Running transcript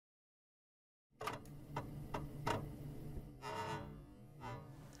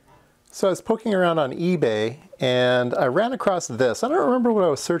So I was poking around on eBay and I ran across this. I don't remember what I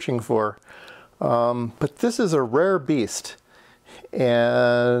was searching for, but this is a rare beast.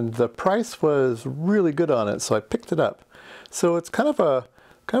 And the price was really good on it, so I picked it up. So it's kind of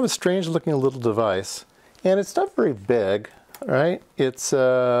a strange looking little device. And it's not very big, right? It's,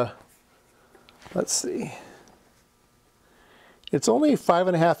 let's see. It's only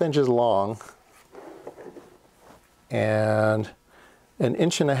 5.5 inches long and 1.5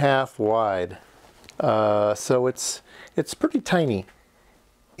 inches wide. So it's pretty tiny.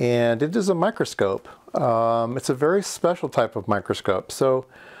 And it is a microscope. It's a very special type of microscope. So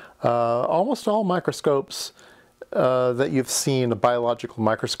almost all microscopes that you've seen, a biological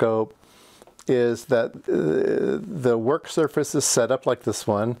microscope, is that the work surface is set up like this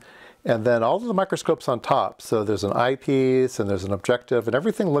one, and then all of the microscopes on top. So there's an eyepiece and there's an objective and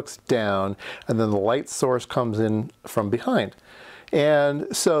everything looks down, and then the light source comes in from behind.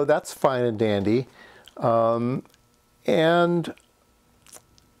 And so that's fine and dandy. And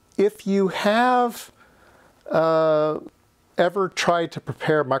if you have ever tried to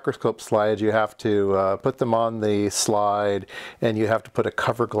prepare microscope slides, you have to put them on the slide and you have to put a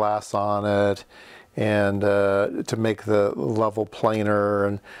cover glass on it and to make the level planar,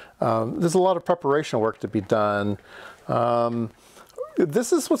 and there's a lot of preparation work to be done.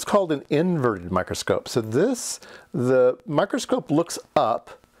 This is what's called an inverted microscope. So the microscope looks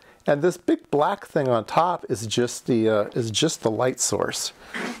up, and this big black thing on top is just the light source.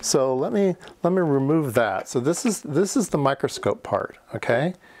 So let me remove that. So this is the microscope part,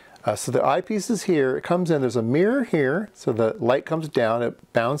 okay? So the eyepiece is here, it comes in, there's a mirror here, so the light comes down,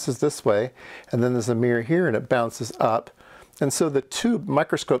 it bounces this way, and then there's a mirror here and it bounces up. And so the tube,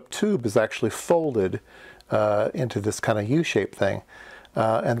 microscope tube, is actually folded into this kind of U-shaped thing.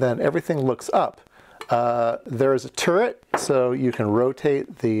 And then everything looks up. There is a turret, so you can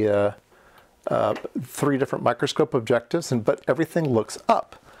rotate the 3 different microscope objectives, but everything looks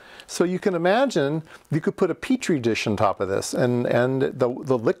up. So you can imagine you could put a petri dish on top of this, and the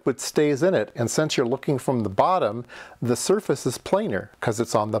liquid stays in it. And since you're looking from the bottom, the surface is planar because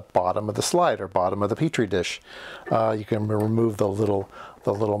it's on the bottom of the slide or bottom of the petri dish. You can remove the little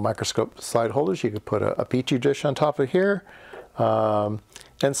microscope slide holders. You could put a petri dish on top of here.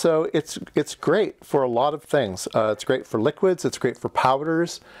 And so it's great for a lot of things. It's great for liquids, it's great for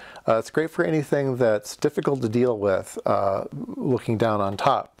powders, it's great for anything that's difficult to deal with looking down on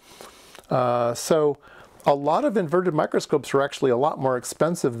top. So a lot of inverted microscopes are actually a lot more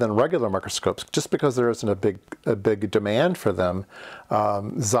expensive than regular microscopes just because there isn't a big demand for them.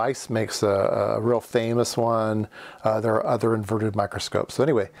 Zeiss makes a real famous one. There are other inverted microscopes. So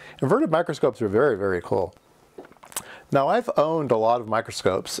anyway, inverted microscopes are very, very cool. Now, I've owned a lot of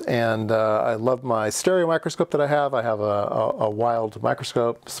microscopes, and I love my stereo microscope that I have. I have a Wild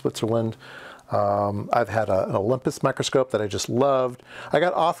microscope, Switzerland. I've had an Olympus microscope that I just loved. I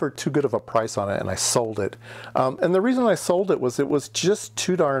got offered too good of a price on it, and I sold it. And the reason I sold it was just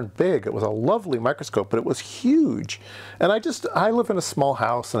too darn big. It was a lovely microscope, but it was huge. And I live in a small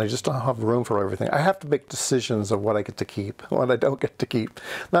house, and I just don't have room for everything. I have to make decisions of what I get to keep, what I don't get to keep.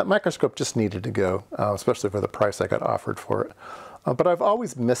 That microscope just needed to go, especially for the price I got offered for it. But I've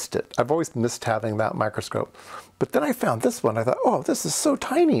always missed it. I've always missed having that microscope. But then I found this one. I thought, oh, this is so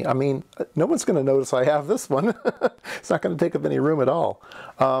tiny. I mean, no one's going to notice I have this one. It's not going to take up any room at all.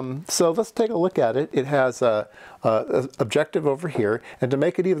 So let's take a look at it. It has an objective over here. And to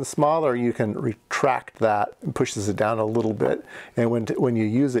make it even smaller, you can retract that and pushes it down a little bit. And when you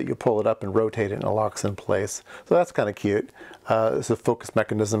use it, you pull it up and rotate it and it locks in place. So that's kind of cute. There's a focus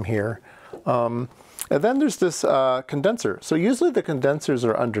mechanism here. And then there's this condenser. So usually the condensers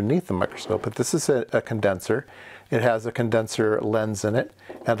are underneath the microscope, but this is a condenser. It has a condenser lens in it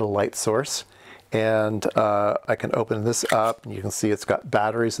and a light source. And I can open this up, and you can see it's got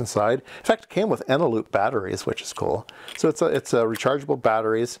batteries inside. In fact, it came with Eneloop batteries, which is cool. So it's a rechargeable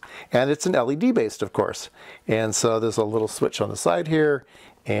batteries, and it's an LED based, of course. And so there's a little switch on the side here,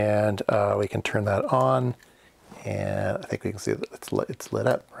 and we can turn that on. And I think we can see that it's lit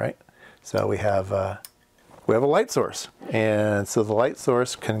up, right? So we have a light source, and so the light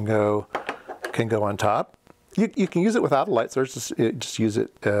source can go on top. You can use it without a light source. Just use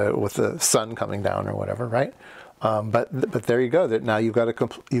it with the sun coming down or whatever, right? But there you go. Now you've got a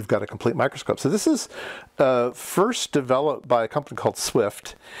complete microscope. So this is first developed by a company called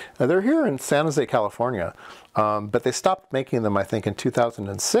Swift. They're here in San Jose, California, but they stopped making them, I think, in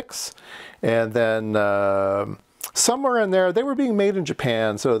 2006, and then somewhere in there, they were being made in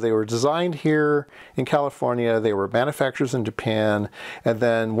Japan, so they were designed here in California, they were manufacturers in Japan, and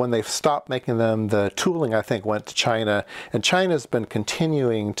then when they stopped making them, the tooling, I think, went to China, and China's been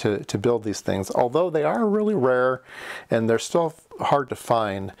continuing to build these things, although they are really rare, and they're still hard to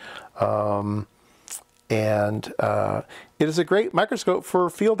find. It is a great microscope for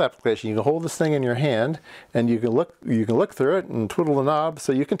field application. You can hold this thing in your hand, and you can look through it and twiddle the knob.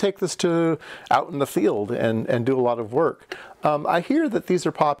 So you can take this to out in the field and do a lot of work. I hear that these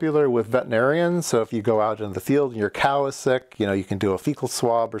are popular with veterinarians. So if you go out in the field and your cow is sick, you know, you can do a fecal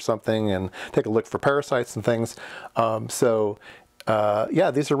swab or something and take a look for parasites and things.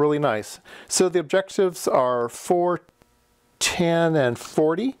 Yeah, these are really nice. So the objectives are 4, 10, and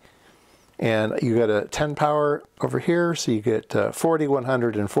 40. And you get a 10 power over here, so you get 40,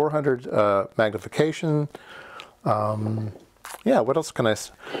 100, and 400 magnification. Yeah, what else can I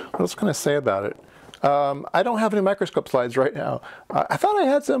say about it? I don't have any microscope slides right now. I thought I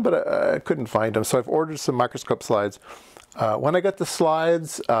had some, but I couldn't find them, so I've ordered some microscope slides. When I get the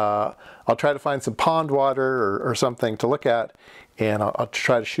slides, I'll try to find some pond water or something to look at, and I'll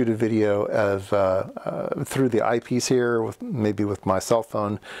try to shoot a video of through the eyepiece here, maybe with my cell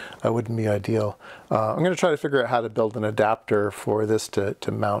phone. Wouldn't be ideal. I'm going to try to figure out how to build an adapter for this to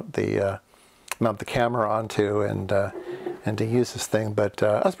mount the camera onto and to use this thing. But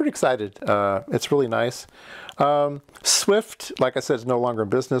I was pretty excited. It's really nice. Swift, like I said, is no longer in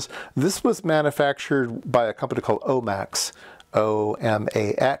business. This was manufactured by a company called OMAX,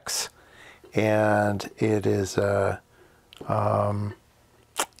 OMAX, and it is, yeah,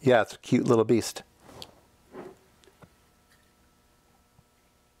 it's a cute little beast.